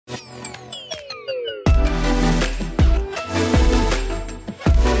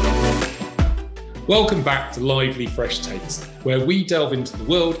Welcome back to Lively Fresh Takes, where we delve into the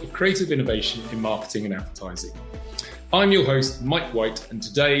world of creative innovation in marketing and advertising. I'm your host, Mike White, and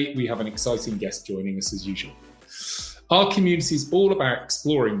today we have an exciting guest joining us as usual. Our community is all about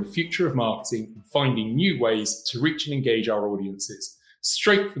exploring the future of marketing and finding new ways to reach and engage our audiences,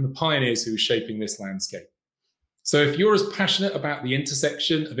 straight from the pioneers who are shaping this landscape. So if you're as passionate about the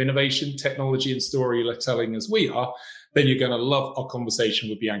intersection of innovation, technology, and storytelling as we are, then you're going to love our conversation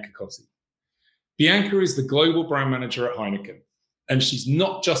with Bianca Cotti. Bianca is the global brand manager at Heineken, and she's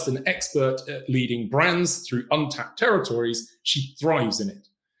not just an expert at leading brands through untapped territories, she thrives in it.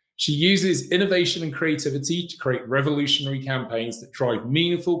 She uses innovation and creativity to create revolutionary campaigns that drive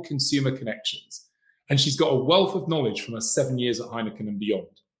meaningful consumer connections. And she's got a wealth of knowledge from her 7 years at Heineken and beyond.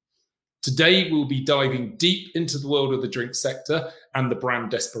 Today, we'll be diving deep into the world of the drink sector and the brand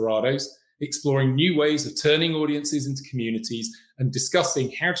Desperados, exploring new ways of turning audiences into communities and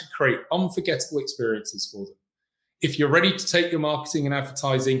discussing how to create unforgettable experiences for them. If you're ready to take your marketing and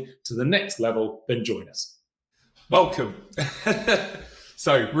advertising to the next level, then join us. Welcome.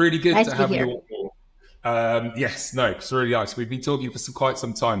 So really good nice to have here. you on board. It's really nice. We've been talking for quite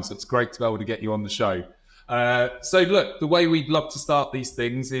some time, so it's great to be able to get you on the show. So look, the way we'd love to start these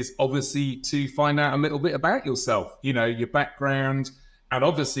things is obviously to find out a little bit about yourself, you know, your background, and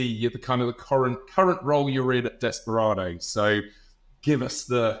obviously you're the current role you're in at Desperados. So give us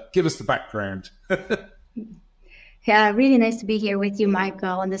the background. Yeah, really nice to be here with you,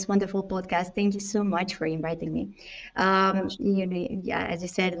 Michael, on this wonderful podcast. Thank you so much for inviting me. As you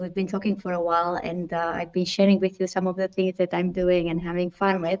said, we've been talking for a while, and I've been sharing with you some of the things that I'm doing and having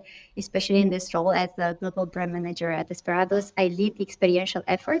fun with, especially in this role as the global brand manager at Desperados. I lead the experiential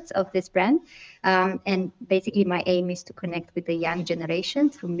efforts of this brand, and basically my aim is to connect with the young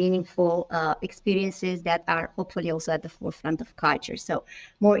generation through meaningful experiences that are hopefully also at the forefront of culture. So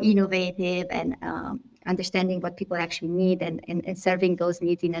more innovative and understanding what people actually need and serving those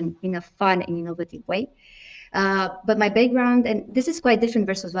needs in a fun and innovative way. But my background, and this is quite different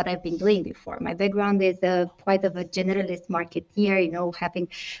versus what I've been doing before. My background is quite of a generalist marketeer, having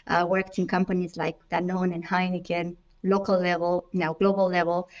worked in companies like Danone and Heineken, local level, now global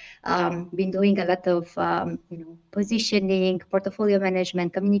level, been doing a lot of, positioning, portfolio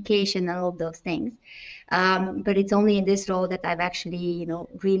management, communication, and all of those things. But it's only in this role that I've actually,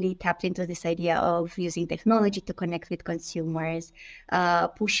 really tapped into this idea of using technology to connect with consumers,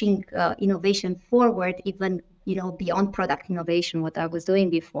 pushing innovation forward, even, beyond product innovation, what I was doing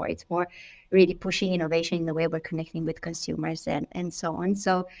before. It's more really pushing innovation in the way we're connecting with consumers and so on.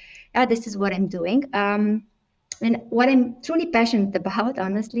 So this is what I'm doing. And what I'm truly passionate about,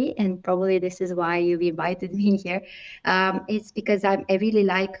 honestly, and probably this is why you've invited me here, is because I really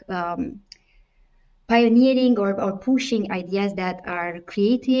like pioneering or pushing ideas that are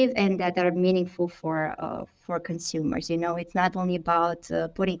creative and that are meaningful for consumers. It's not only about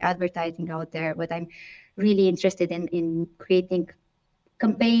putting advertising out there, but I'm really interested in creating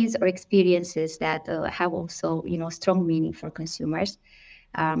campaigns or experiences that have also, strong meaning for consumers.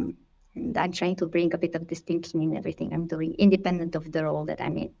 And I'm trying to bring a bit of distinction in everything I'm doing, independent of the role that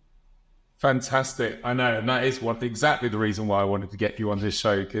I'm in. Fantastic. I know. And that is exactly the reason why I wanted to get you on this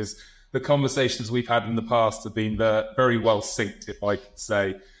show, because the conversations we've had in the past have been very well synced, if I could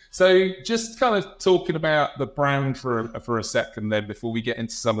say. So just kind of talking about the brand for a second then, before we get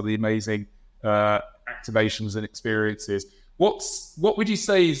into some of the amazing activations and experiences. What would you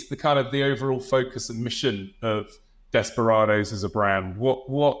say is the overall focus and mission of Desperados as a brand?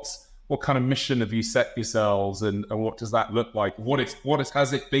 What kind of mission have you set yourselves, and what does that look like?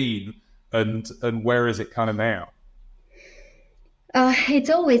 Has it been, and where is it kind of now? It's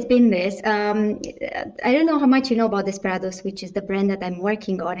always been this. I don't know how much you know about Desperados, which is the brand that I'm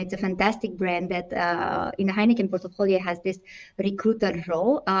working on. It's a fantastic brand that in the Heineken portfolio has this recruiter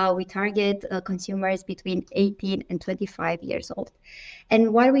role. We target consumers between 18 and 25 years old.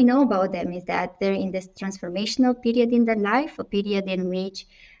 And what we know about them is that they're in this transformational period in their life, a period in which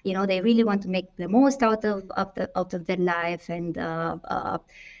they really want to make the most out of their life and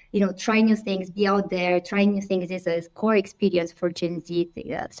try new things, be out there. Trying new things is a core experience for Gen Z,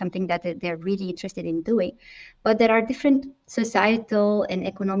 something that they're really interested in doing. But there are different societal and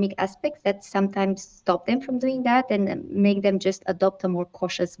economic aspects that sometimes stop them from doing that and make them just adopt a more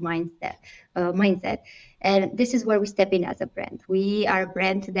cautious mindset. And this is where we step in as a brand. We are a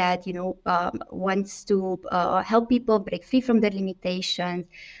brand that, wants to help people break free from their limitations,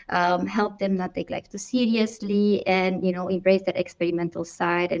 help them not take life too seriously, and, embrace their experimental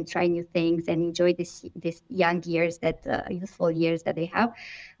side and try new things and enjoy this young years, youthful years that they have,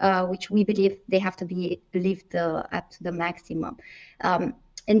 which we believe they have to be lived up to the maximum.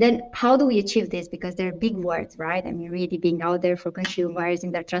 And then how do we achieve this? Because they're big words, right? I mean, really being out there for consumers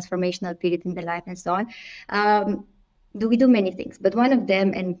in their transformational period in their life and so on. Do we do many things, but one of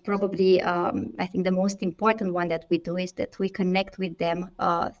them, and probably I think the most important one that we do, is that we connect with them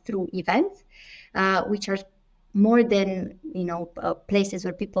through events, which are more than places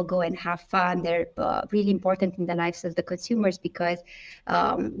where people go and have fun. They're really important in the lives of the consumers because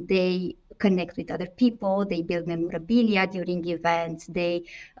they connect with other people, they build memorabilia during events, they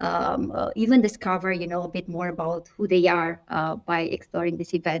even discover a bit more about who they are by exploring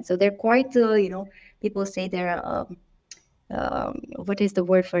this event. So they're quite people say they're what is the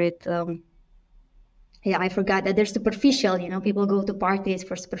word for it? I forgot that they're superficial. People go to parties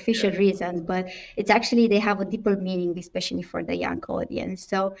for superficial reasons, but it's actually, they have a deeper meaning, especially for the young audience.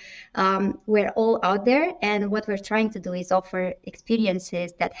 So we're all out there, and what we're trying to do is offer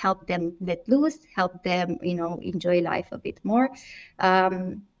experiences that help them let loose, help them, enjoy life a bit more.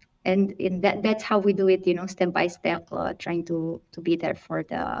 And that's how we do it, step by step, trying to be there for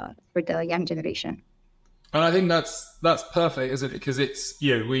the young generation. And I think that's perfect, isn't it? Because it's,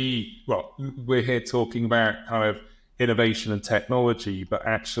 we're here talking about kind of innovation and technology, but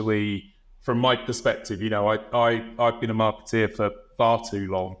actually, from my perspective, I've been a marketeer for far too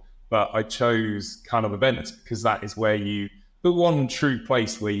long, but I chose kind of events because that is where the one true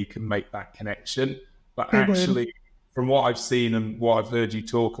place where you can make that connection. But actually, from what I've seen and what I've heard you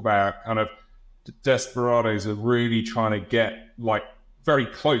talk about, kind of Desperados are really trying to get very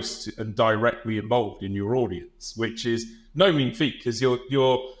close to and directly involved in your audience, which is no mean feat because you're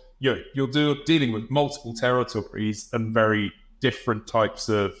dealing with multiple territories and very different types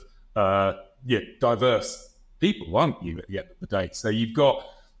of diverse people, aren't you? At the end of the day, so you've got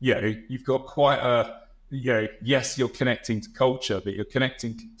quite a yes, you're connecting to culture, but you're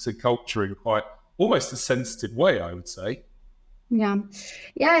connecting to culture in quite almost a sensitive way, I would say. Yeah.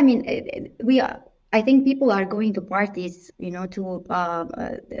 I mean, I think people are going to parties, to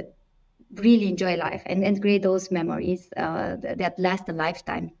really enjoy life and create those memories that last a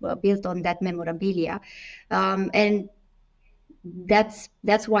lifetime, built on that memorabilia, and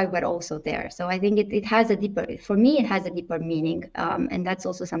that's why we're also there. So I think it has a deeper meaning, and that's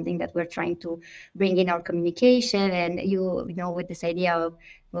also something that we're trying to bring in our communication. And with this idea of,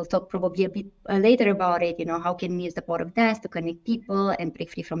 we'll talk probably a bit later about it, how can we use the power of dance to connect people and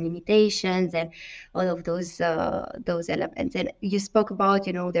break free from limitations and all of those elements. And you spoke about,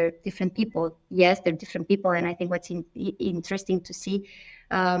 they're different people. Yes, they're different people. And I think what's interesting to see,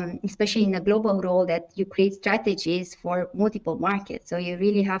 especially in a global role, that you create strategies for multiple markets. So you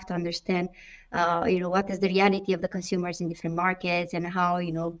really have to understand, what is the reality of the consumers in different markets, and how,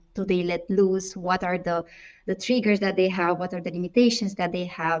 do they let loose? What are the triggers that they have? What are the limitations that they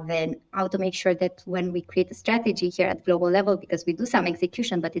have? And how to make sure that when we create a strategy here at global level, because we do some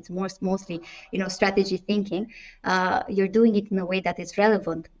execution, but it's mostly, strategy thinking, you're doing it in a way that is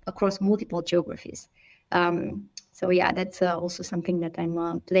relevant across multiple geographies. So that's also something that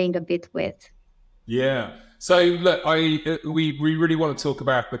I'm playing a bit with. Yeah. So look, we really want to talk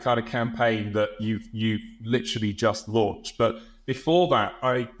about the kind of campaign that you've literally just launched. But before that,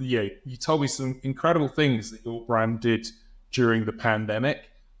 you told me some incredible things that your brand did during the pandemic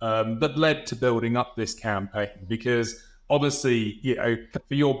that led to building up this campaign. Because obviously,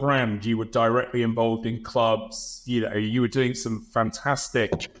 for your brand, you were directly involved in clubs. You were doing some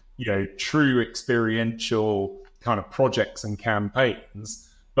fantastic, true experiential kind of projects and campaigns.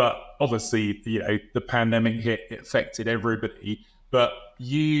 But obviously, the pandemic hit, it affected everybody. But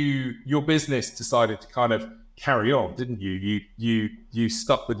your business decided to kind of carry on, didn't you? You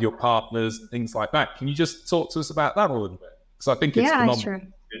stuck with your partners and things like that. Can you just talk to us about that a little bit? Because I think it's phenomenal.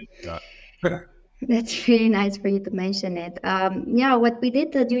 Sure. That's really nice for you to mention it. What we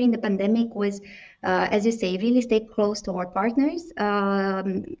did during the pandemic was, as you say, really stay close to our partners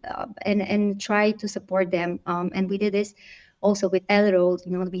and try to support them. And we did this also with Elerald.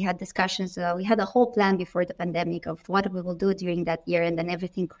 We had discussions. We had a whole plan before the pandemic of what we will do during that year, and then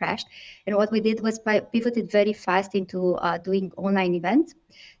everything crashed. And what we did was pivoted very fast into doing online events.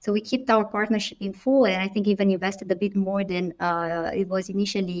 So we kept our partnership in full, and I think even invested a bit more than it was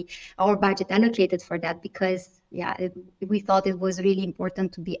initially our budget allocated for that, because we thought it was really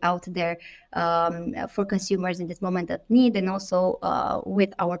important to be out there for consumers in this moment of need, and also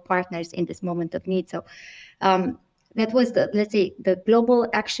with our partners in this moment of need. So that was the global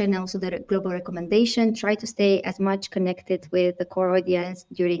action, also the global recommendation. Try to stay as much connected with the core audience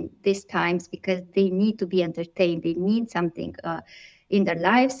during these times, because they need to be entertained. They need something in their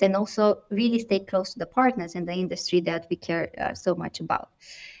lives, and also really stay close to the partners in the industry that we care so much about.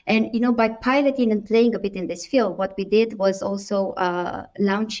 And, by piloting and playing a bit in this field, what we did was also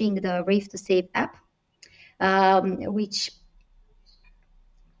launching the Rave to Save app, which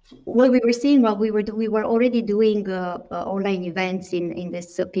what we were seeing while we were already doing online events in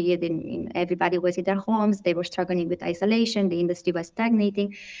this period. In everybody was in their homes, they were struggling with isolation, the industry was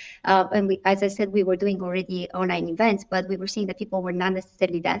stagnating, and as I said, we were doing already online events, but we were seeing that people were not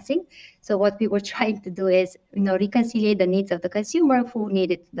necessarily dancing. So what we were trying to do is reconcile the needs of the consumer who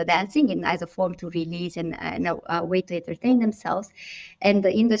needed the dancing and as a form to release and a way to entertain themselves, and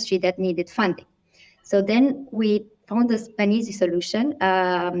the industry that needed funding. So then we found an easy solution.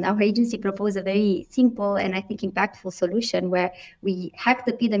 Our agency proposed a very simple and I think impactful solution where we hacked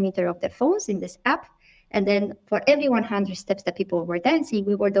the pedometer of their phones in this app. And then for every 100 steps that people were dancing,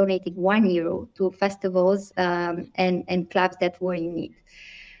 we were donating €1 to festivals and clubs that were in need.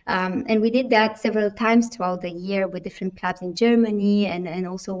 And we did that several times throughout the year with different clubs in Germany and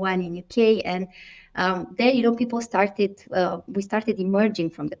also one in UK. And there, people we started emerging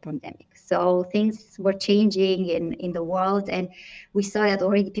from the pandemic. So things were changing in the world, and we saw that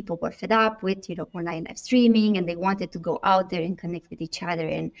already people were fed up with, online live streaming, and they wanted to go out there and connect with each other.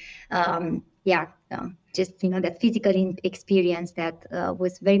 And just, that physical experience that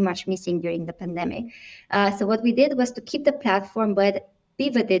was very much missing during the pandemic. So what we did was to keep the platform, but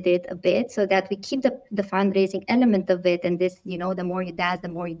pivoted it a bit so that we keep the fundraising element of it. And this, the more you dance, the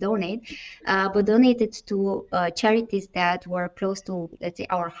more you donate, but donate it to charities that were close to, let's say,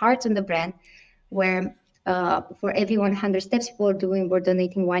 our hearts on the brand, where for every 100 steps people are doing, we're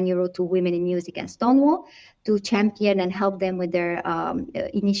donating €1 to Women in Music and Stonewall to champion and help them with their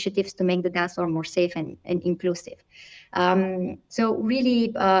initiatives to make the dance floor more safe and inclusive. So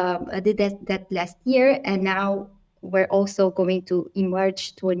really I did that last year, and now we're also going to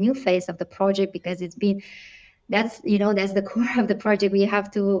emerge to a new phase of the project, because that's the core of the project. We have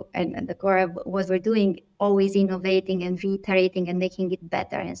to, and the core of what we're doing, always innovating and reiterating and making it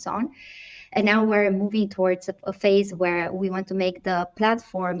better and so on. And now we're moving towards a phase where we want to make the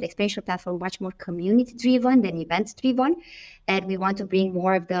experiential platform, much more community-driven than events-driven. And we want to bring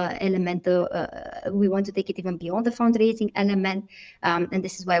more of the element, we want to take it even beyond the fundraising element. And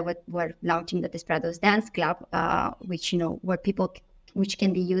this is why we're launching the Desperados Dance Club, which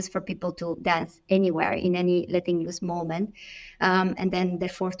can be used for people to dance anywhere in any letting loose moment. And then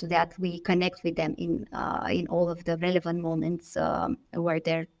therefore to that, we connect with them in all of the relevant moments where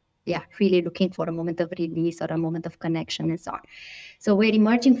they're really looking for a moment of release or a moment of connection and so on. So we're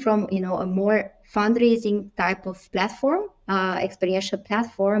emerging from, a more fundraising type of platform, experiential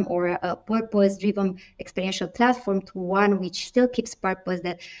platform, or a purpose-driven experiential platform, to one which still keeps purpose,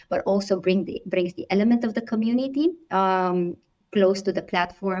 but also brings the element of the community close to the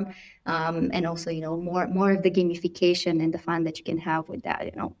platform, and also, more of the gamification and the fun that you can have with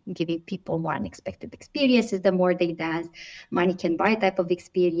that, giving people more unexpected experiences. The more they dance, money can buy type of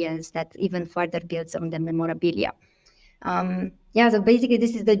experience that even further builds on the memorabilia. So basically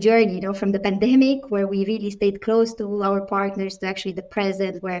this is the journey, from the pandemic, where we really stayed close to our partners, to actually the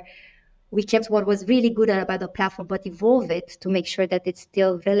present, where we kept what was really good about the platform, but evolve it to make sure that it's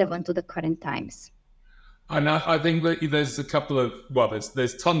still relevant to the current times. And I think that there's a couple of,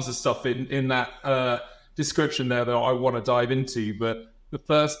 there's tons of stuff in that description there that I want to dive into. But the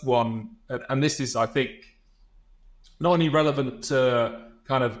first one, and this is, I think, not only relevant to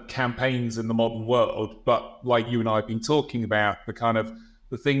kind of campaigns in the modern world, but like you and I have been talking about,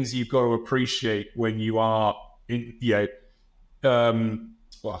 the things you've got to appreciate when you are in,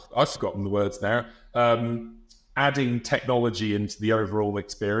 I've forgotten the words now, adding technology into the overall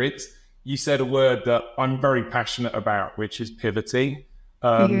experience. You said a word that I'm very passionate about, which is pivoting,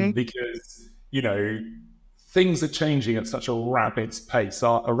 because, things are changing at such a rapid pace,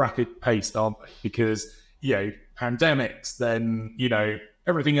 aren't they? Because, pandemics, then,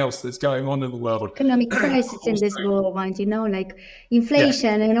 everything else that's going on in the world. Economic crisis in this world, like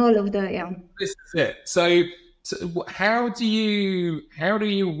inflation and all of the, This is it. So how do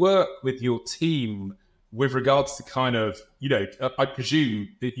you work with your team with regards to I presume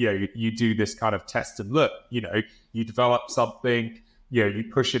that, you do this kind of test and look, you develop something, you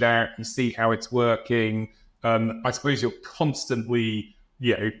push it out, you see how it's working. I suppose you're constantly,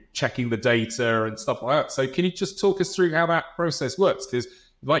 checking the data and stuff like that. So can you just talk us through how that process works? Because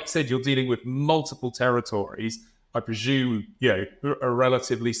like you said, you're dealing with multiple territories. I presume, a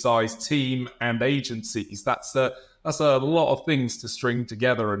relatively sized team and agencies. That's a lot of things to string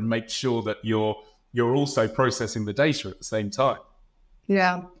together and make sure that you're also processing the data at the same time.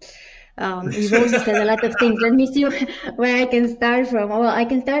 Yeah. You've also said a lot of things. Let me see where I can start from. Well,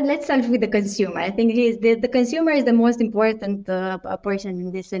 let's start with the consumer. I think the consumer is the most important person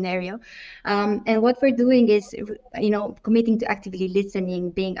in this scenario. And what we're doing is, committing to actively listening,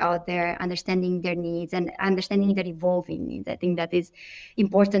 being out there, understanding their needs and understanding their evolving needs. I think that is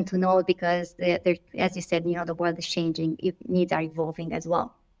important to know because, as you said, the world is changing. Needs are evolving as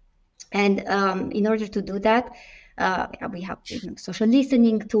well. And in order to do that, we have social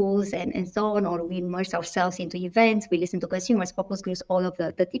listening tools and so on, or we immerse ourselves into events, we listen to consumers, focus groups, all of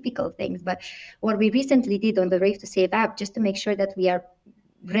the typical things. But what we recently did on the Rave to Save app, just to make sure that we are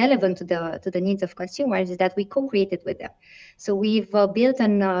relevant to the needs of consumers, is that we co-created with them. So we've built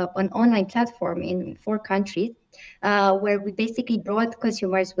an online platform in 4 countries where we basically brought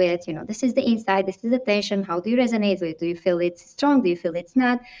consumers with, this is the insight, this is the tension, how do you resonate with it? Do you feel it's strong? Do you feel it's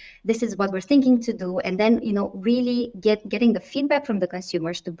not? This is what we're thinking to do. And then, really getting the feedback from the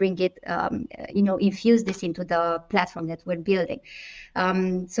consumers to bring it, infuse this into the platform that we're building.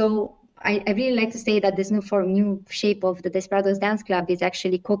 So I really like to say that this new shape of the Desperados Dance Club is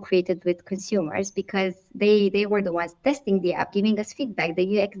actually co-created with consumers because they were the ones testing the app, giving us feedback.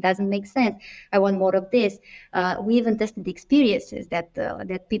 The UX doesn't make sense. I want more of this. We even tested the experiences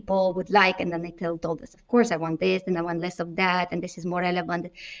that people would like, and then they told us, of course, I want this and I want less of that, and this is more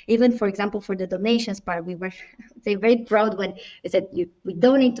relevant. Even, for example, for the donations part, we were very proud when they said we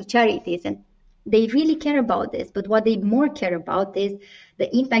donate to charities, and they really care about this. But what they more care about is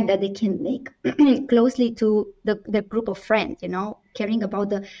the impact that they can make closely to the group of friends, caring about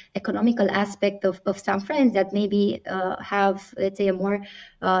the economical aspect of some friends that maybe have, let's say,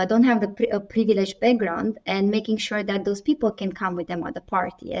 don't have a privileged background, and making sure that those people can come with them at the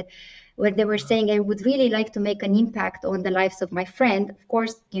party. Where they were saying, I would really like to make an impact on the lives of my friend. Of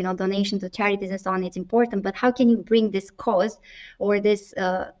course, donation to charities and so on, it's important, but how can you bring this cause or this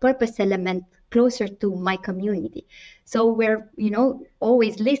purpose element closer to my community? So we're,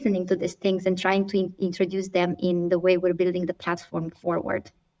 always listening to these things and trying to introduce them in the way we're building the platform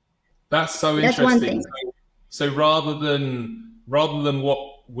forward. That's so interesting. That's one thing. So rather than what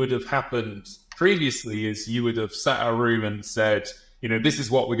would have happened previously is you would have sat in a room and said, this is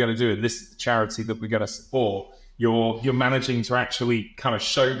what we're going to do, and this is the charity that we're going to support. You're managing to actually kind of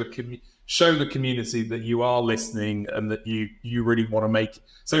show the community that you are listening and that you really want to make.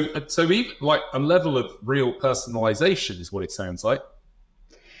 So even like a level of real personalization is what it sounds like.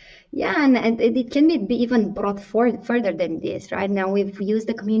 Yeah, and it can be even brought further than this. Right now, we've used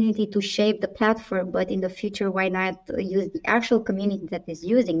the community to shape the platform, but in the future, why not use the actual community that is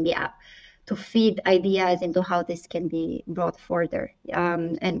using the app to feed ideas into how this can be brought further,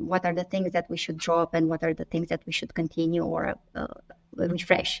 and what are the things that we should drop and what are the things that we should continue or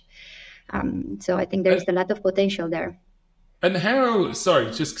refresh. So I think there is a lot of potential there. And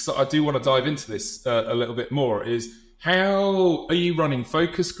just because I do want to dive into this a little bit more, is how are you running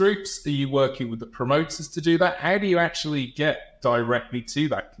focus groups? Are you working with the promoters to do that? How do you actually get directly to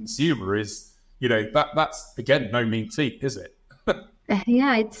that consumer? That's again no mean feat, is it?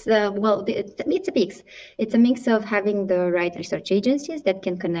 Yeah, it's it's a mix. It's a mix of having the right research agencies that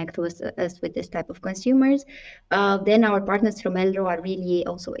can connect us with this type of consumers. Then our partners from Eldro are really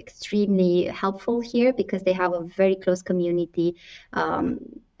also extremely helpful here because they have a very close community, and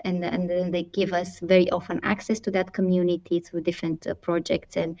then they give us very often access to that community through different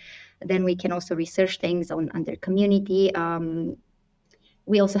projects, and then we can also research things on their community.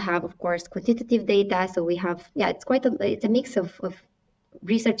 We also have, of course, quantitative data. So we have, it's a mix of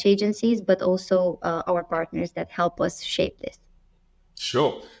research agencies, but also our partners that help us shape this.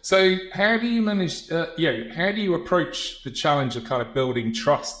 Sure. So how do you manage, how do you approach the challenge of kind of building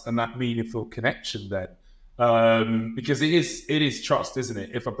trust and that meaningful connection then? Because it is trust, isn't it?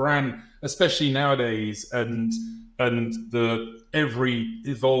 If a brand, especially nowadays, and every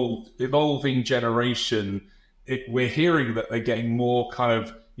evolving generation, we're hearing that they're getting more kind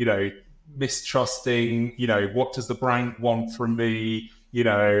of, mistrusting, what does the brand want from me?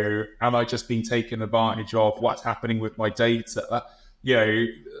 Am I just being taken advantage of? What's happening with my data?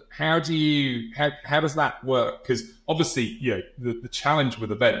 How does that work? Because obviously, the challenge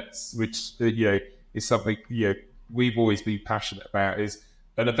with events, which, is something, we've always been passionate about, is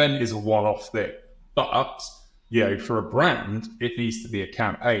an event is a one-off thing. But, for a brand, it needs to be a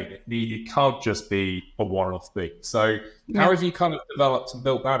campaign. It can't just be a one-off thing. So how have you kind of developed and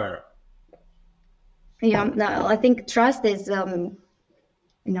built that out? Yeah, no, I think trust is,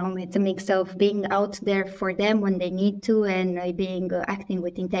 it's a mix of being out there for them when they need to and acting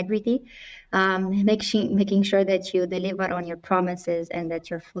with integrity, making sure that you deliver on your promises and that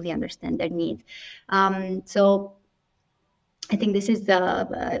you fully understand their needs. So I think this is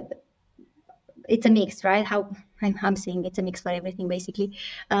it's a mix, right? How I'm saying it's a mix for everything, basically.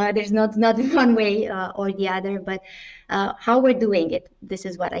 There's not one way or the other, but how we're doing it. This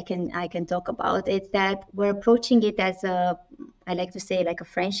is what I can talk about. It's that we're approaching it as I like to say, like a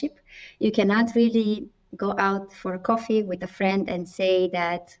friendship. You cannot really go out for a coffee with a friend and say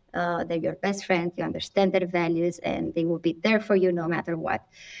that they're your best friend, you understand their values, and they will be there for you no matter what.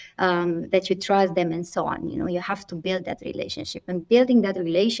 That you trust them and so on. You have to build that relationship, and building that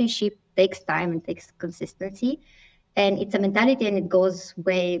relationship takes time and takes consistency. And it's a mentality, and it goes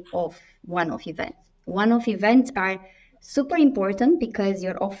way off one-off events. One-off events are super important because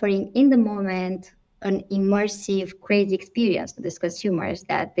you're offering in the moment an immersive, crazy experience to these consumers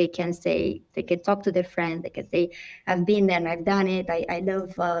that they can say, they can talk to their friends, they can say, I've been there and I've done it.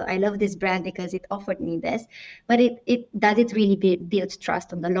 I love this brand because it offered me this. But it does it really build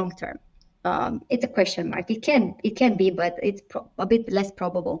trust on the long term? It's a question mark. It can be, but it's a bit less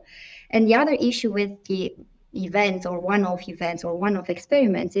probable. And the other issue with the events or one-off events or one-off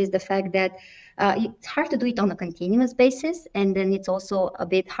experiments is the fact that it's hard to do it on a continuous basis, and then it's also a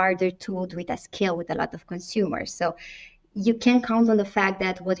bit harder to do it at scale with a lot of consumers. So you can count on the fact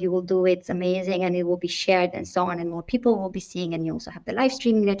that what you will do, it's amazing and it will be shared and so on, and more people will be seeing. And you also have the live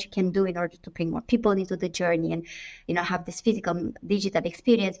streaming that you can do in order to bring more people into the journey and have this physical digital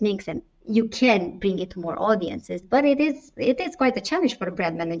experience mix, and you can bring it to more audiences. But it is quite a challenge for a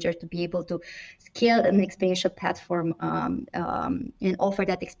brand manager to be able to scale an experiential platform and offer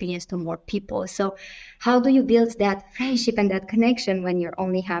that experience to more people. So how do you build that friendship and that connection when you're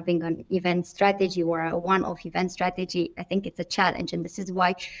only having an event strategy or a one-off event strategy? I think it's a challenge, and this is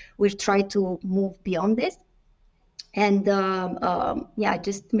why we've tried to move beyond this and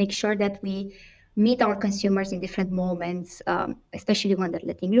just make sure that we meet our consumers in different moments, especially when they're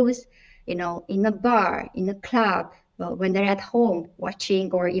letting loose, in a bar, in a club, when they're at home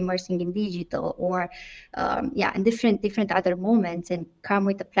watching or immersing in digital, or and different other moments, and come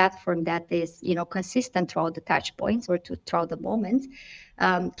with a platform that is consistent throughout the touch points or throughout the moments.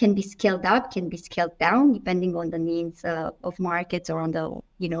 Can be scaled up, can be scaled down, depending on the needs of markets or on the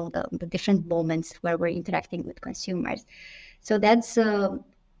different moments where we're interacting with consumers. So that's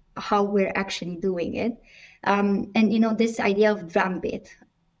how we're actually doing it. And this idea of drumbeat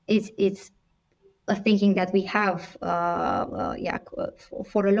is a thinking that we have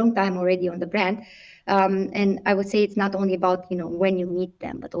for a long time already on the brand. And I would say it's not only about when you meet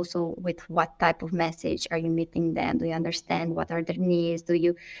them, but also with what type of message are you meeting them? Do you understand what are their needs? Do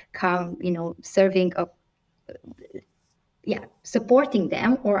you come serving up, supporting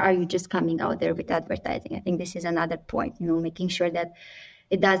them, or are you just coming out there with advertising? I think this is another point, making sure that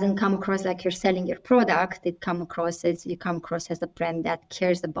it doesn't come across like you're selling your product. You come across as a brand that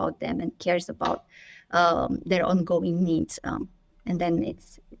cares about them and cares about their ongoing needs. And then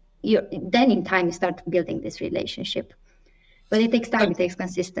then in time you start building this relationship. But it takes time, it takes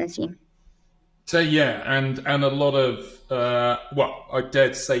consistency. So and a lot of I dare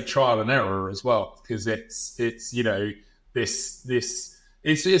to say trial and error as well, because it's this.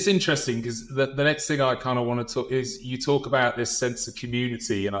 It's interesting because the next thing I kind of want to talk is, you talk about this sense of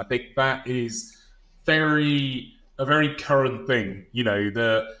community, and I think that is a very current thing.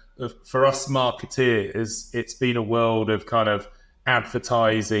 For us marketeers, it's been a world of kind of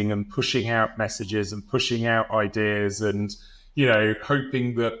advertising and pushing out messages and pushing out ideas, and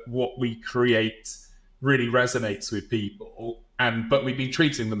hoping that what we create really resonates with people. But we've been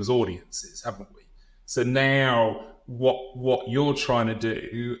treating them as audiences, haven't we? So now, what you're trying to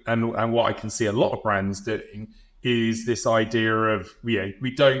do, and what I can see a lot of brands doing, is this idea of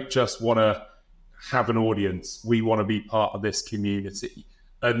we don't just want to have an audience, we want to be part of this community.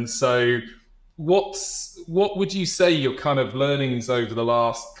 And so what would you say your kind of learnings over the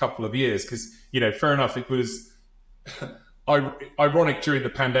last couple of years? Because fair enough, it was ironic during the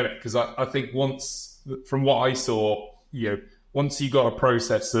pandemic, because I think once, from what I saw, once you got a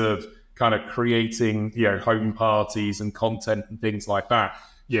process of kind of creating, home parties and content and things like that,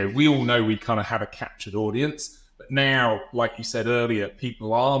 we all know we kind of have a captured audience. But now, like you said earlier,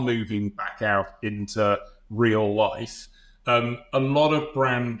 people are moving back out into real life. A lot of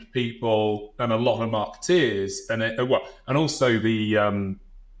brand people and a lot of marketeers, and also the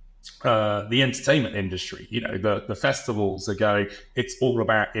entertainment industry, the festivals are going, it's all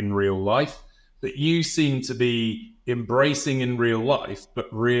about in real life. But you seem to be embracing in real life, but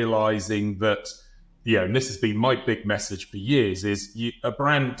realizing that, and this has been my big message for years, is a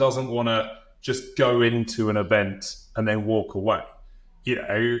brand doesn't want to just go into an event and then walk away.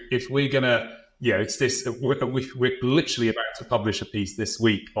 If we're gonna, it's this. We're literally about to publish a piece this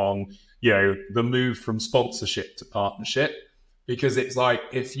week on, the move from sponsorship to partnership. because it's like,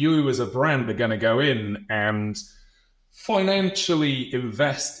 if you as a brand are going to go in and financially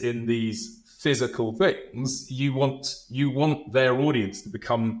invest in these physical things, you want their audience to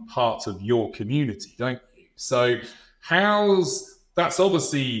become part of your community, don't you? So that's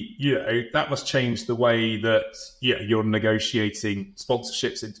obviously, that must change the way that you're negotiating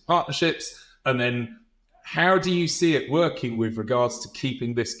sponsorships into partnerships. And then how do you see it working with regards to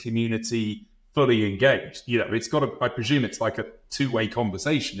keeping this community fully engaged? It's got to, I presume it's like a two-way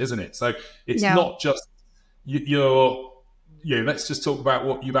conversation, isn't it? So it's not just let's just talk about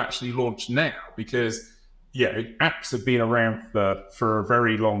what you've actually launched now, because apps have been around for a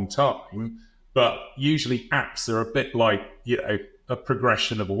very long time, but usually apps are a bit like a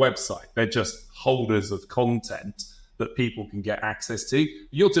progression of a website. They're just holders of content that people can get access to.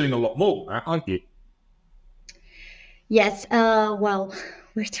 You're doing a lot more than that, aren't you? Yes, well,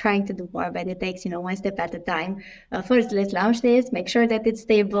 we're trying to do more, but it takes, one step at a time. First, let's launch this, make sure that it's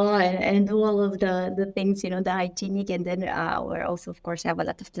stable, and do all of the things, the hygienic, and then we're also, of course, have a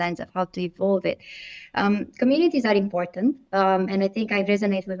lot of plans of how to evolve it. Communities are important, and I think I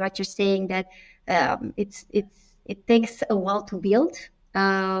resonate with what you're saying, that it takes a while to build.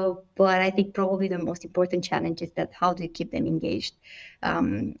 But I think probably the most important challenge is that how do you keep them engaged?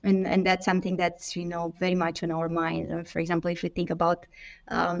 And that's something that's, very much on our mind. For example, if we think about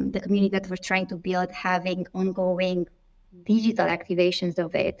the community that we're trying to build, having ongoing digital activations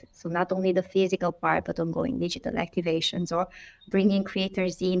of it. So not only the physical part, but ongoing digital activations, or bringing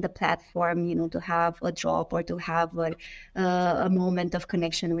creators in the platform, to have a drop or to have a moment of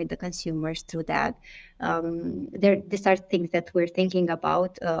connection with the consumers through that. These are things that we're thinking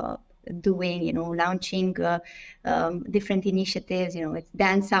about doing, launching different initiatives. It's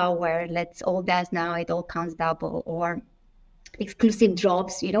dance hour, let's all dance now, it all counts double, or exclusive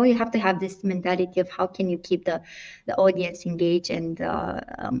drops. You have to have this mentality of how can you keep the audience engaged and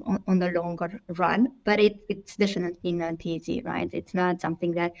on the longer run. But it's definitely not easy, right? It's not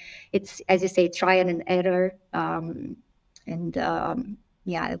something that it's, as you say, trial and error.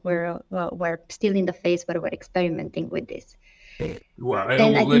 We're still in the phase where we're experimenting with this. Well,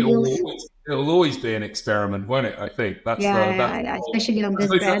 it'll always be an experiment, won't it? I think that's especially on this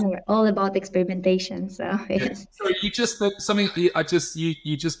brand, we're all about experimentation. So yes. So you just something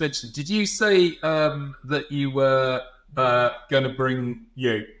you just mentioned. Did you say that you were going to bring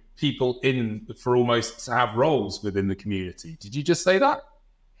people in for almost to have roles within the community? Did you just say that?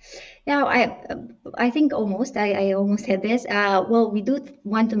 Yeah, I think almost. I almost said this. Well, we do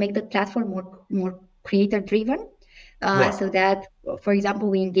want to make the platform more creator driven. Right. So that, for example,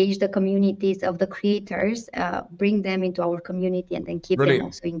 we engage the communities of the creators, bring them into our community, and then keep them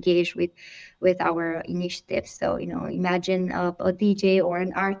also engaged with our initiatives. So, imagine a DJ or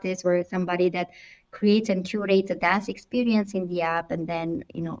an artist or somebody that creates and curates a dance experience in the app, and then,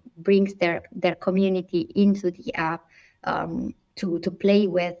 brings their community into the app to play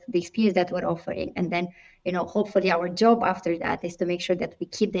with the experience that we're offering. And then, hopefully our job after that is to make sure that we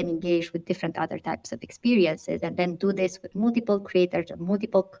keep them engaged with different other types of experiences, and then do this with multiple creators and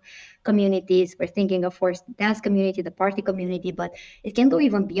multiple communities. We're thinking, of course, the dance community, the party community, but it can go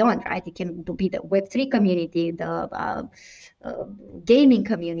even beyond, right? It can be the Web3 community, the gaming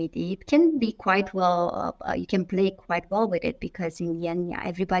community. It can be quite well, you can play quite well with it, because in the end,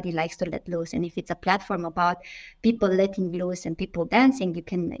 everybody likes to let loose. And if it's a platform about people letting loose and people dancing, you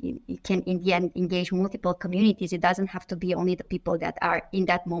can in the end engage multiple communities. It doesn't have to be only the people that are in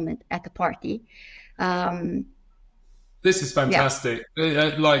that moment at the party. This is fantastic.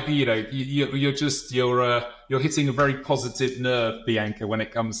 Yeah. You're hitting a very positive nerve, Bianca, when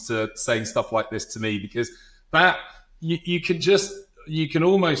it comes to saying stuff like this to me, because that you can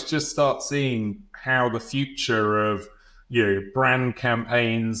almost just start seeing how the future of brand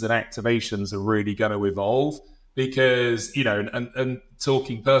campaigns and activations are really going to evolve. Because and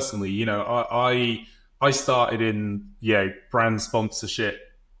talking personally, I started in brand sponsorship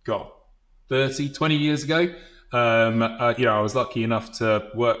 20 years ago. I was lucky enough to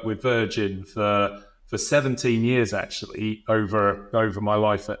work with Virgin for 17 years actually over my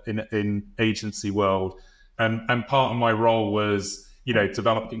life in agency world, and part of my role was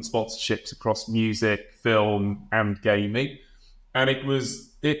developing sponsorships across music, film, and gaming, and it was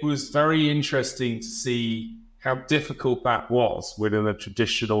very interesting to see how difficult that was within a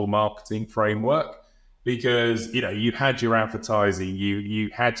traditional marketing framework, because you had your advertising, you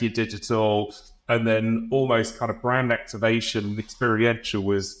had your digital, and then almost kind of brand activation, experiential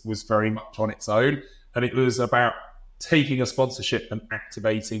was very much on its own, and it was about taking a sponsorship and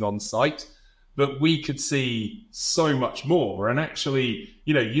activating on site. But we could see so much more, and actually,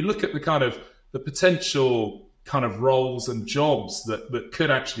 you look at the kind of the potential kind of roles and jobs that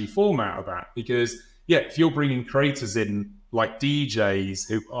could actually form out of that. Because yeah, if you're bringing creators in like DJs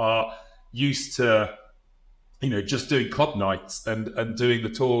who are used to, just doing club nights and doing the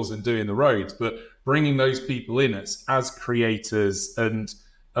tours and doing the roads, but bringing those people in as creators and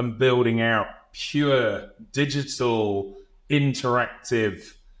building out pure digital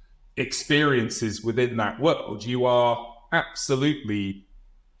interactive experiences within that world, you are absolutely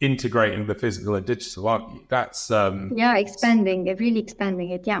integrating the physical and digital, aren't you? That's expanding it, really expanding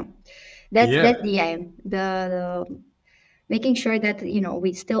it. That's the aim. The making sure that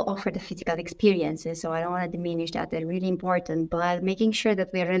we still offer the physical experiences. So I don't want to diminish that; they're really important. But making sure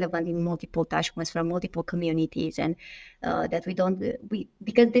that we're relevant in multiple touchpoints from multiple communities, and that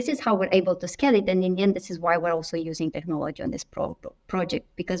because this is how we're able to scale it. And in the end, this is why we're also using technology on this project,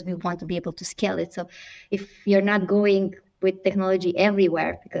 because we want to be able to scale it. So if you're not going with technology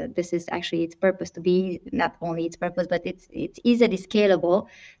everywhere, because this is actually its purpose to be, not only its purpose, but it's easily scalable,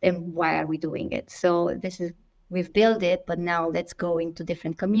 then why are we doing it? So we've built it, but now let's go into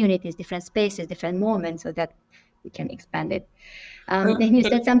different communities, different spaces, different moments, so that we can expand it. And you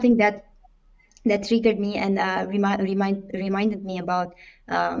said something that triggered me and reminded me about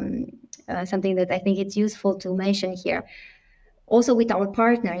something that I think it's useful to mention here. Also with our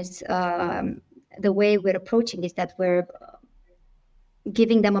partners, the way we're approaching is that we're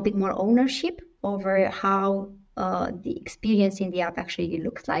giving them a bit more ownership over how the experience in the app actually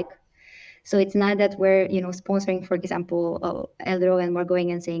looks like. So it's not that we're, sponsoring, for example, Eldro, and we're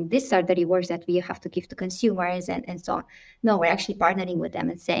going and saying, these are the rewards that we have to give to consumers and so on. No, we're actually partnering with them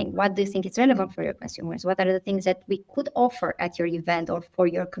and saying, what do you think is relevant for your consumers? What are the things that we could offer at your event or for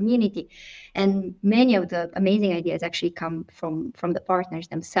your community? And many of the amazing ideas actually come from the partners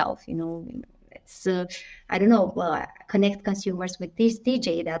themselves, It's, connect consumers with this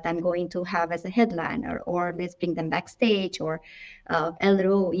DJ that I'm going to have as a headliner, or let's bring them backstage, or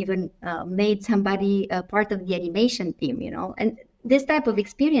Eldro even made somebody a part of the animation team, and this type of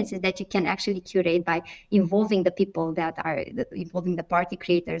experiences that you can actually curate by involving the people involving the party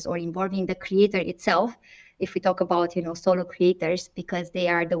creators or involving the creator itself. If we talk about, solo creators, because they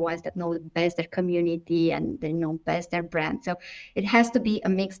are the ones that know best their community and they know best their brand. So it has to be a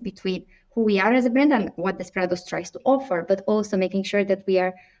mix between who we are as a brand and what Desperados tries to offer, but also making sure that we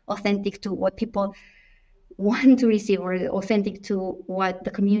are authentic to what people want to receive, or authentic to what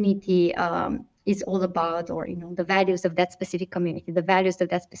the community is all about, or, the values of that specific community, the values of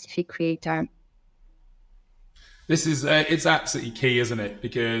that specific creator. This is, it's absolutely key, isn't it?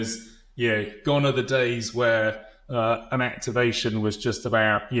 Because, gone are the days where an activation was just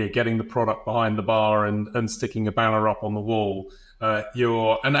about, getting the product behind the bar and sticking a banner up on the wall.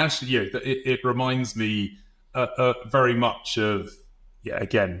 And actually, it reminds me very much of,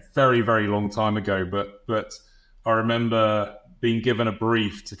 again, very, very long time ago, but I remember being given a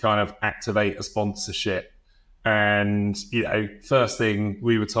brief to kind of activate a sponsorship. And, first thing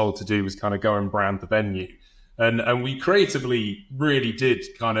we were told to do was kind of go and brand the venue. And we creatively really did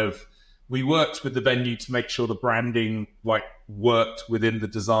we worked with the venue to make sure the branding worked within the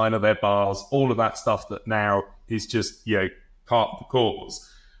design of their bars, all of that stuff that now is just, part of the cause.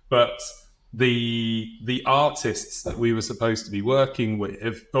 But the artists that we were supposed to be working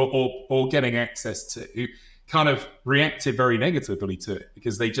with or getting access to kind of reacted very negatively to it,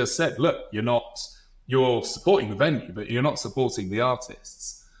 because they just said, look, you're supporting the venue, but you're not supporting the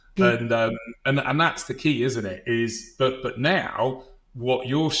artists. Mm. And that's the key, isn't it? But now what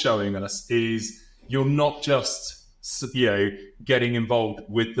you're showing us is you're not just getting involved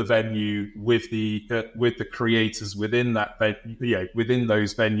with the venue, with the creators within that within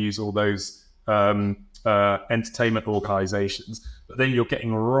those venues or those entertainment organizations, but then you're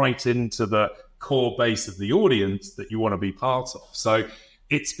getting right into the core base of the audience that you want to be part of. So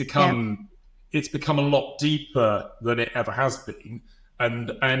it's become a lot deeper than it ever has been.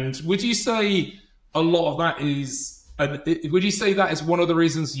 And would you say a lot of that is? Would you say that is one of the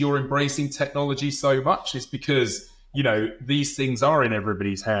reasons you're embracing technology so much? Is because these things are in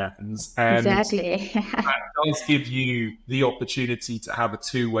everybody's hands, and exactly. that does give you the opportunity to have a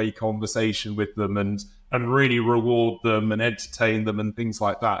two-way conversation with them and really reward them and entertain them and things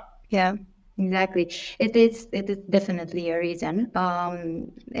like that. Yeah, exactly. It is definitely a reason.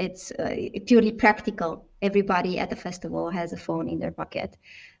 It's purely practical. Everybody at the festival has a phone in their pocket,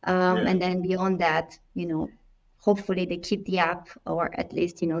 and then beyond that, hopefully they keep the app, or at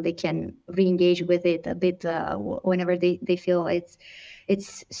least, they can re-engage with it a bit whenever they feel it's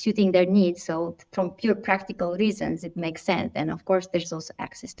it's suiting their needs. So from pure practical reasons, it makes sense. And of course, there's also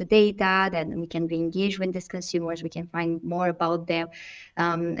access to data that we can re-engage with these consumers. We can find more about them.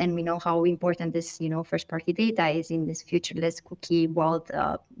 And we know how important this, first-party data is in this futureless cookie world.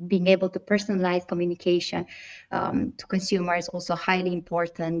 Being able to personalize communication to consumers also highly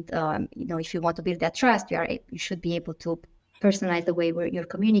important. If you want to build that trust, you should be able to personalize the way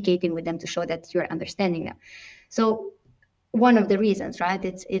you're communicating with them to show that you're understanding them. So one of the reasons, right?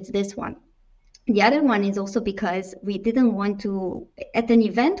 It's this one. The other one is also because we didn't want to, at an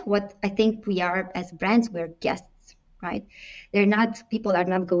event, what I think we are as brands, we're guests, right? People are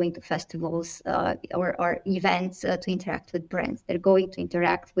not going to festivals or events to interact with brands. They're going to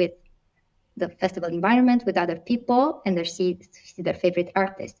interact with the festival environment, with other people, and they see their favorite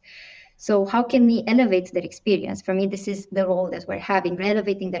artists. So how can we elevate their experience? For me, this is the role that we're having,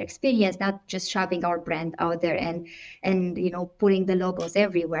 elevating their experience, not just shoving our brand out there and putting the logos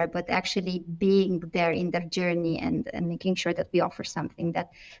everywhere, but actually being there in their journey and making sure that we offer something that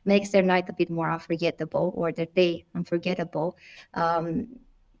makes their night a bit more unforgettable or their day unforgettable. And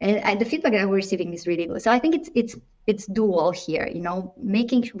the feedback that we're receiving is really good. So I think it's dual here,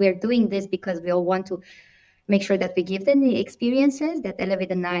 making sure we're doing this because we all want to make sure that we give them the experiences that elevate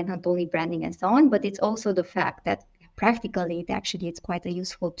the night, not only branding and so on, but it's also the fact that practically, it's quite a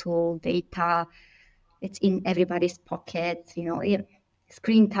useful tool. Data, it's in everybody's pocket,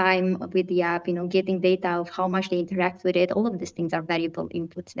 screen time with the app, getting data of how much they interact with it. All of these things are valuable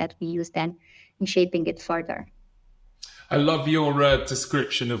inputs that we use then in shaping it further. I love your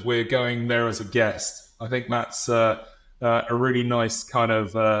description of we're going there as a guest. I think that's a really nice kind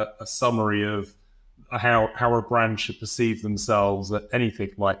of a summary of how a brand should perceive themselves at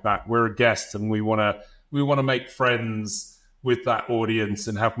anything like that. We're a guest, and we want to make friends with that audience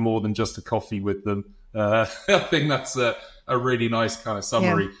and have more than just a coffee with them. I think that's a really nice kind of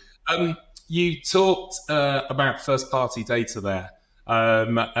summary. Yeah. You talked about first-party data there,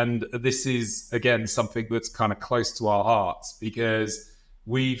 and this is again something that's kind of close to our hearts because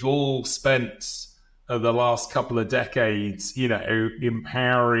we've all spent the last couple of decades,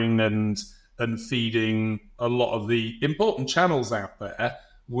 empowering and feeding a lot of the important channels out there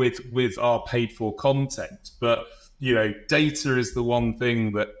with our paid for content. But, data is the one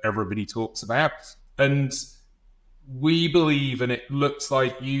thing that everybody talks about. And we believe, and it looks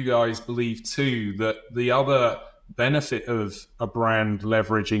like you guys believe too, that the other benefit of a brand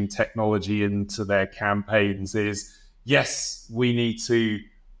leveraging technology into their campaigns is, yes, you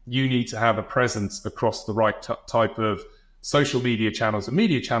need to have a presence across the right type of social media channels and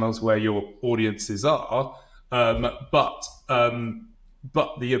media channels where your audiences are, but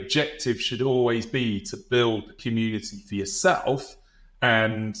the objective should always be to build a community for yourself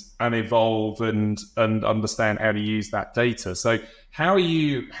and evolve and understand how to use that data. So how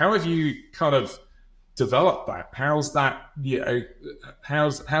have you kind of developed that? How's that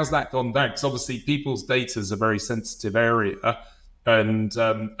gone down? Because obviously people's data is a very sensitive area, and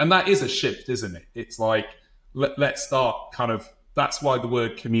that is a shift, isn't it? It's like, let's start kind of, that's why the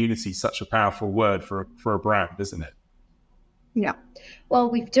word community is such a powerful word for a brand, isn't it? Yeah. Well,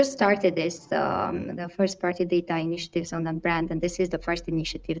 we've just started this, the first party data initiatives on the brand, and this is the first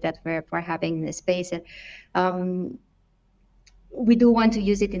initiative that we're having in this space. And we do want to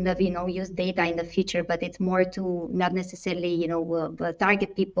use it use data in the future, but it's more to not necessarily,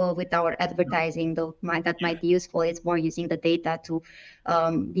 target people with our advertising, though that might be useful. It's more using the data to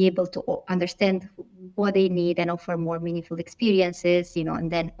be able to understand what they need and offer more meaningful experiences, and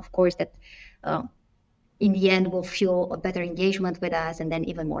then of course that in the end will fuel a better engagement with us and then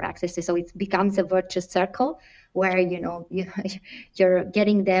even more access. So it becomes a virtuous circle where, you're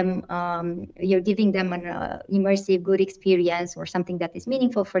getting them, you're giving them an immersive, good experience or something that is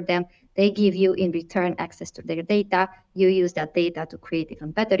meaningful for them. They give you in return access to their data. You use that data to create even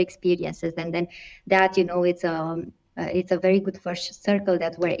better experiences. And then that, it's a very good first circle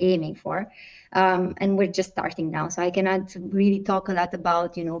that we're aiming for. And we're just starting now. So I cannot really talk a lot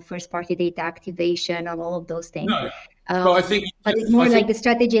about, first party data activation and all of those things. No, but it's more like the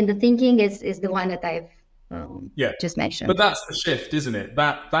strategy and the thinking is the one that I've just mentioned. But that's the shift, isn't it?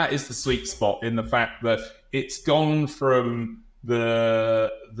 That is the sweet spot in the fact that it's gone from the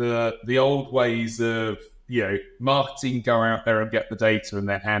old ways of, marketing, go out there and get the data and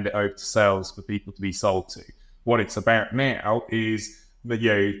then hand it over to sales for people to be sold to. What it's about now is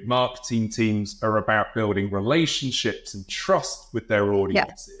the marketing teams are about building relationships and trust with their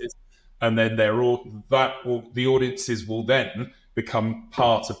audiences, and then the audiences will then become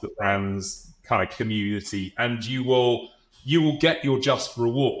part of the brand's kind of community, and you will get your just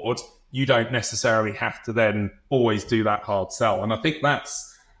reward you don't necessarily have to then always do that hard sell. And I think that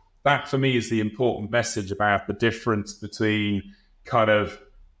for me is the important message about the difference between kind of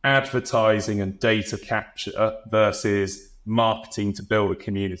advertising and data capture versus marketing to build a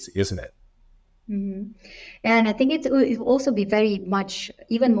community, isn't it? Mm-hmm. And I think it will also be very much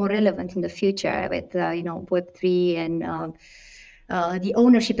even more relevant in the future with Web3 and the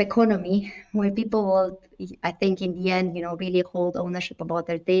ownership economy, where people will, I think, in the end, really hold ownership about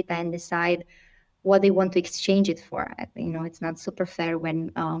their data and decide what they want to exchange it for. I think, it's not super fair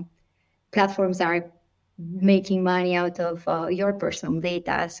when platforms are making money out of your personal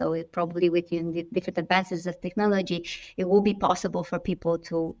data. So it probably with the different advances of technology, it will be possible for people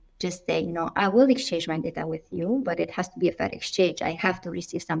to just say, I will exchange my data with you, but it has to be a fair exchange. I have to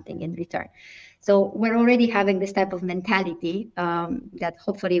receive something in return. So we're already having this type of mentality that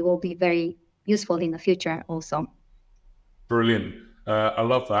hopefully will be very useful in the future also. Brilliant. I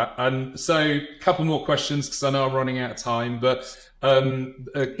love that. And so a couple more questions because I know I'm running out of time, but a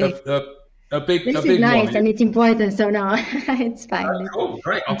big nice one. And it's important, so no, it's fine. Cool,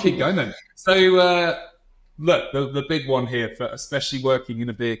 great. I'll keep going then. So look, the big one here, for especially working in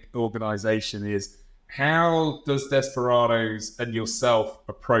a big organization, is how does Desperados and yourself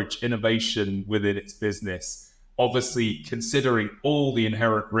approach innovation within its business? Obviously, considering all the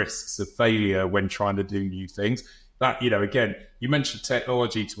inherent risks of failure when trying to do new things. That, again, you mentioned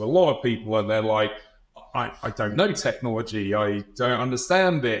technology to a lot of people and they're like, I don't know technology, I don't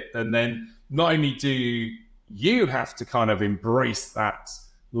understand it. And then not only do you have to kind of embrace that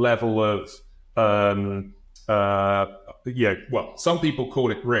level of, some people call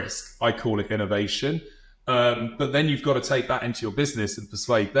it risk, I call it innovation. But then you've got to take that into your business and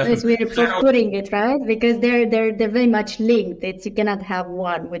persuade them. It's weird putting it, right? Because they're very much linked. You cannot have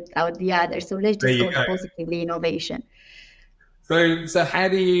one without the other. So let's just go to positively innovation. So how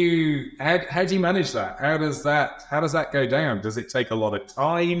do you manage that? How does that go down? Does it take a lot of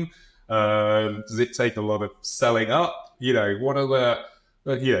time? Does it take a lot of selling up? What are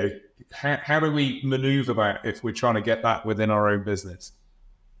how do we maneuver that if we're trying to get that within our own business?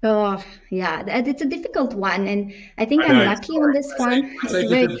 Oh, yeah, it's a difficult one. And I think I'm lucky on this one.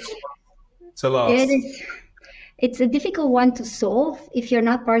 It's a difficult one to solve if you're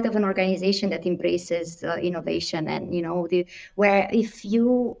not part of an organization that embraces innovation and, where if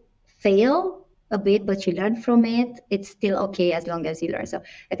you fail a bit, but you learn from it, it's still okay as long as you learn. So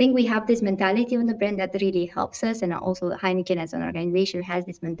I think we have this mentality on the brand that really helps us. And also Heineken as an organization has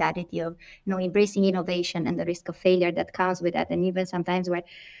this mentality of, embracing innovation and the risk of failure that comes with that. And even sometimes where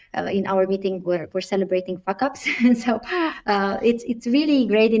in our meeting, we're celebrating fuck-ups. And so it's really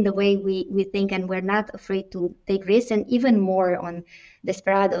great in the way we think, and we're not afraid to take risks. And even more on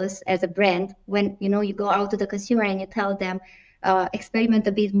Desperados as a brand, when, you go out to the consumer and you tell them, experiment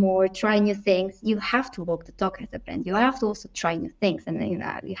a bit more, try new things. You have to walk the talk as a brand. You have to also try new things, and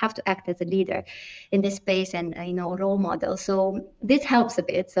you have to act as a leader in this space and a role model. So this helps a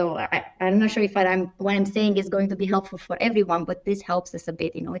bit. So I'm not sure if what I'm saying is going to be helpful for everyone, but this helps us a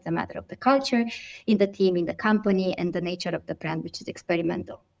bit. It's a matter of the culture in the team, in the company, and the nature of the brand, which is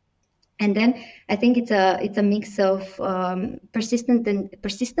experimental. And then I think it's a mix of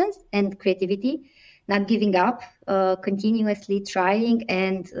persistence and creativity. Not giving up, continuously trying.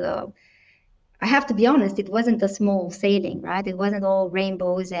 And I have to be honest, it wasn't a small sailing, right? It wasn't all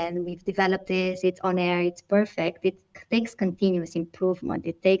rainbows and we've developed this, it's on air, it's perfect. It takes continuous improvement.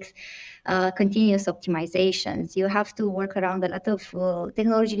 It takes continuous optimizations. You have to work around a lot of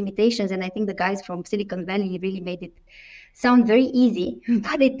technology limitations. And I think the guys from Silicon Valley really made it sound very easy,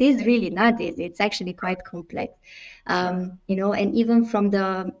 but it is really not easy. It's actually quite complex. And even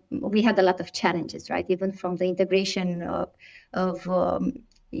we had a lot of challenges, right? Even from the integration of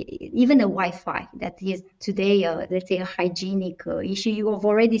even the Wi-Fi that is today, let's say, a hygienic issue. You have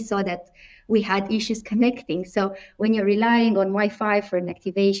already saw that we had issues connecting. So when you're relying on Wi-Fi for an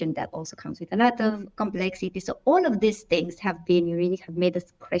activation, that also comes with a lot of complexity. So all of these things you really have made us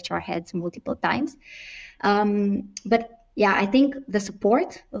scratch our heads multiple times. But yeah, I think the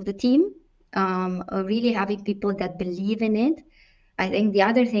support of the team, really having people that believe in it. I think the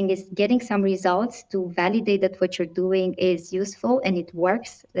other thing is getting some results to validate that what you're doing is useful and it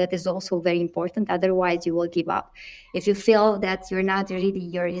works. That is also very important. Otherwise, you will give up. If you feel that you're not really,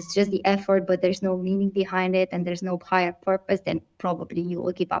 it's just the effort, but there's no meaning behind it and there's no higher purpose, then probably you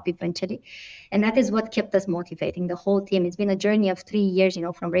will give up eventually. And that is what kept us motivating the whole team. It's been a journey of 3 years,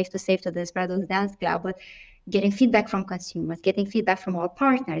 from Rave to Save to the Desperados Dance Club. But getting feedback from consumers, getting feedback from our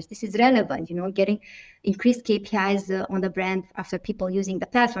partners. This is relevant, getting increased KPIs on the brand after people using the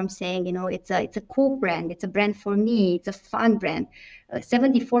platform, saying, it's a cool brand, it's a brand for me, it's a fun brand.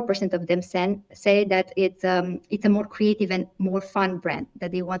 74% of them say that it's a more creative and more fun brand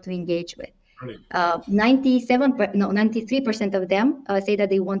that they want to engage with. 93% of them say that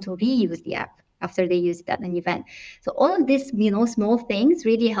they want to reuse the app after they use it at an event. So all of these, small things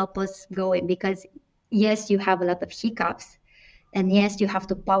really help us go in, because yes, you have a lot of hiccups, and yes, you have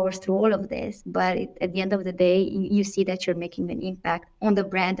to power through all of this. But at the end of the day, you see that you're making an impact on the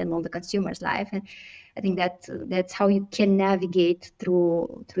brand and on the consumer's life. And I think that's how you can navigate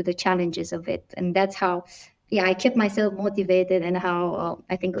through the challenges of it. And that's how, I kept myself motivated, and how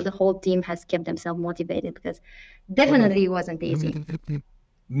I think the whole team has kept themselves motivated, because definitely it wasn't easy.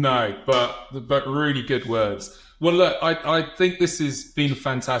 No, but really good words. Well, look, I think this has been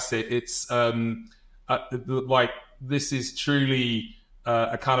fantastic. It's this is truly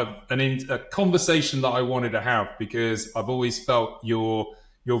a kind of a conversation that I wanted to have, because I've always felt you're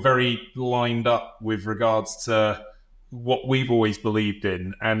very lined up with regards to what we've always believed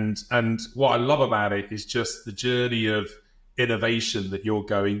in, and what I love about it is just the journey of innovation that you're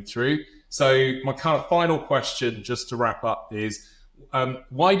going through. So my kind of final question, just to wrap up, is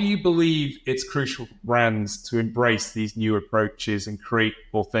why do you believe it's crucial for brands to embrace these new approaches and create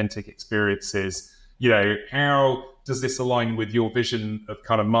authentic experiences? How does this align with your vision of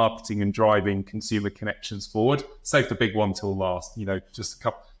kind of marketing and driving consumer connections forward? Save the big one till last. Just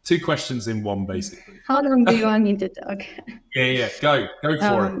two questions in one, basically. How long do you want me to talk? Yeah. Go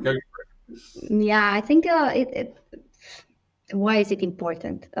for it. Yeah, I think why is it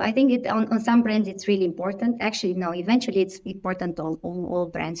important? I think on some brands it's really important. Actually, no, eventually it's important on all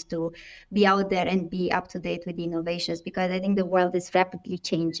brands to be out there and be up to date with the innovations, because I think the world is rapidly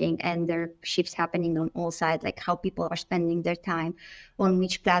changing and there are shifts happening on all sides, like how people are spending their time, on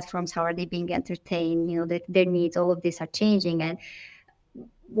which platforms, how are they being entertained, their needs, all of these are changing. And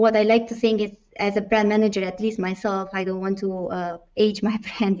what I like to think is, as a brand manager, at least myself, I don't want to age my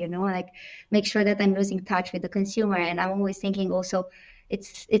brand, make sure that I'm losing touch with the consumer. And I'm always thinking also,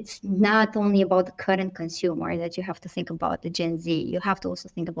 it's not only about the current consumer that you have to think about, the Gen Z. You have to also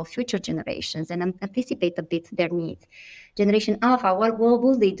think about future generations and anticipate a bit their needs. Generation Alpha, what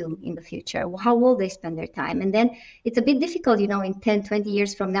will they do in the future? How will they spend their time? And then it's a bit difficult, in 10, 20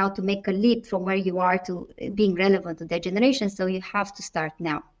 years from now to make a leap from where you are to being relevant to their generation. So you have to start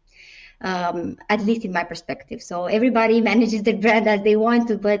now. At least in my perspective. So everybody manages their brand as they want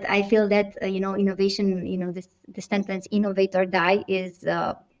to, but I feel that, innovation, the sentence innovate or die is,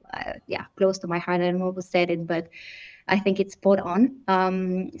 close to my heart. I don't know who said it, but I think it's spot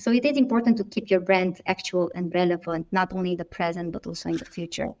on. So it is important to keep your brand actual and relevant, not only in the present, but also in the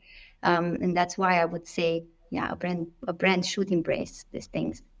future. And that's why I would say, a brand should embrace these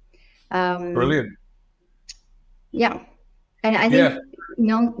things. Brilliant. Yeah. And I think,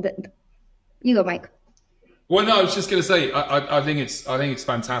 you go, Mike. Well, no, I was just going to say, I think it's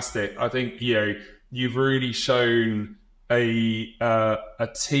fantastic. I think you've really shown a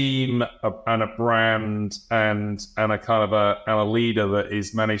team and a brand and a kind of a leader that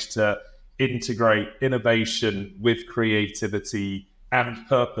is managed to integrate innovation with creativity and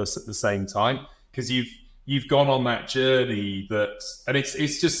purpose at the same time. Because you've gone on that journey and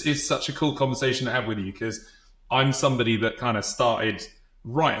it's such a cool conversation to have with you, because I'm somebody that kind of started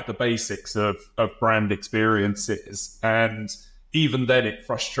right at the basics of brand experiences. And even then it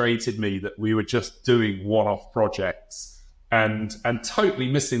frustrated me that we were just doing one-off projects and totally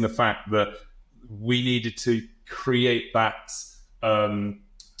missing the fact that we needed to create that,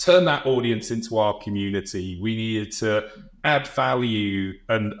 turn that audience into our community. We needed to add value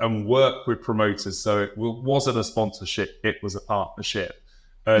and work with promoters. So it wasn't a sponsorship, it was a partnership.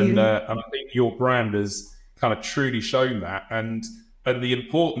 And I think your brand has kind of truly shown that. And the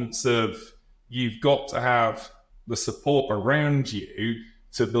importance of, you've got to have the support around you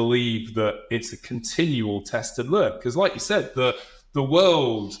to believe that it's a continual test and learn. Because like you said, the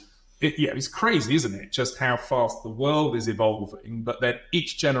world, it's crazy, isn't it? Just how fast the world is evolving, but then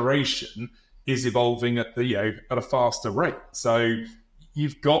each generation is evolving at a faster rate. So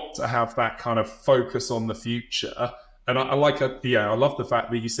you've got to have that kind of focus on the future. And I love the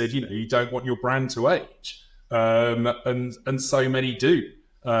fact that you said, you don't want your brand to age. And so many do,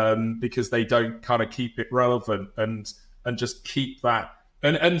 because they don't kind of keep it relevant and just keep that.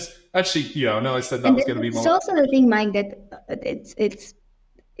 And actually, I know I said that was going to be It's also the thing, Mike, that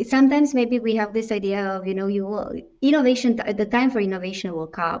sometimes maybe we have this idea of, innovation, the time for innovation will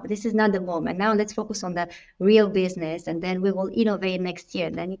come. This is not the moment. Now let's focus on the real business, and then we will innovate next year.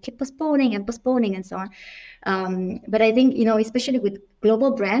 And then you keep postponing and so on. But I think, especially with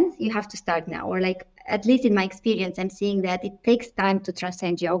global brands, you have to start now, or like, at least in my experience, I'm seeing that it takes time to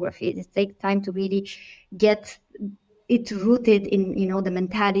transcend geographies. It takes time to really get it rooted in, the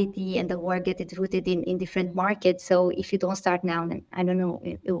mentality and the work, get it rooted in different markets. So if you don't start now, then I don't know,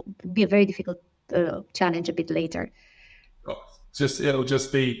 it will be a very difficult challenge a bit later. It'll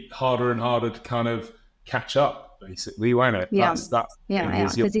just be harder and harder to kind of catch up, basically, won't it? Yeah,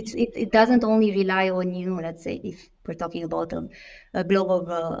 because it doesn't only rely on, let's say, if we're talking about a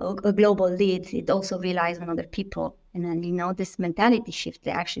global lead, it also relies on other people. And then, this mentality shift,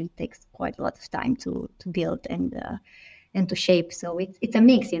 it actually takes quite a lot of time to build and to shape. So it's a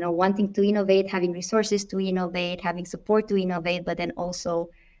mix, wanting to innovate, having resources to innovate, having support to innovate, but then also,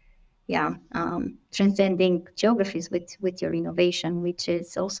 transcending geographies with your innovation, which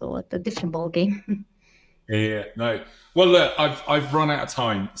is also a different ballgame. Yeah, no. Well, look, I've run out of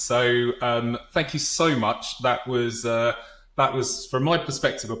time, so thank you so much. That was from my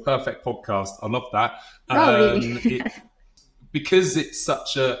perspective a perfect podcast. I love that. Really? Because it's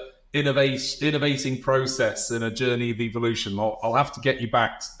such a innovating process and a journey of evolution. I'll have to get you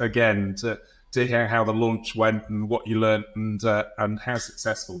back again to hear how the launch went and what you learned and how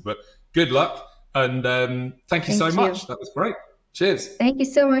successful. But good luck, and thank you so much. That was great. Cheers. Thank you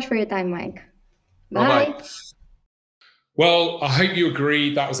so much for your time, Mike. Bye. Bye. Well, I hope you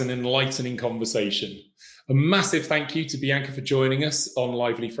agree that was an enlightening conversation. A massive thank you to Bianca for joining us on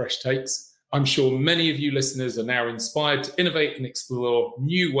Lively Fresh Takes. I'm sure many of you listeners are now inspired to innovate and explore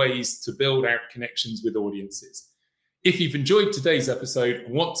new ways to build out connections with audiences. If you've enjoyed today's episode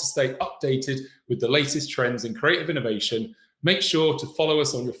and want to stay updated with the latest trends in creative innovation, make sure to follow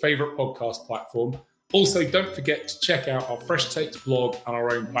us on your favorite podcast platform. Also, don't forget to check out our Fresh Takes blog on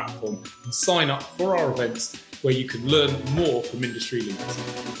our own platform and sign up for our events where you can learn more from industry leaders.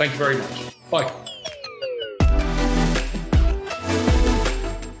 Thank you very much. Bye.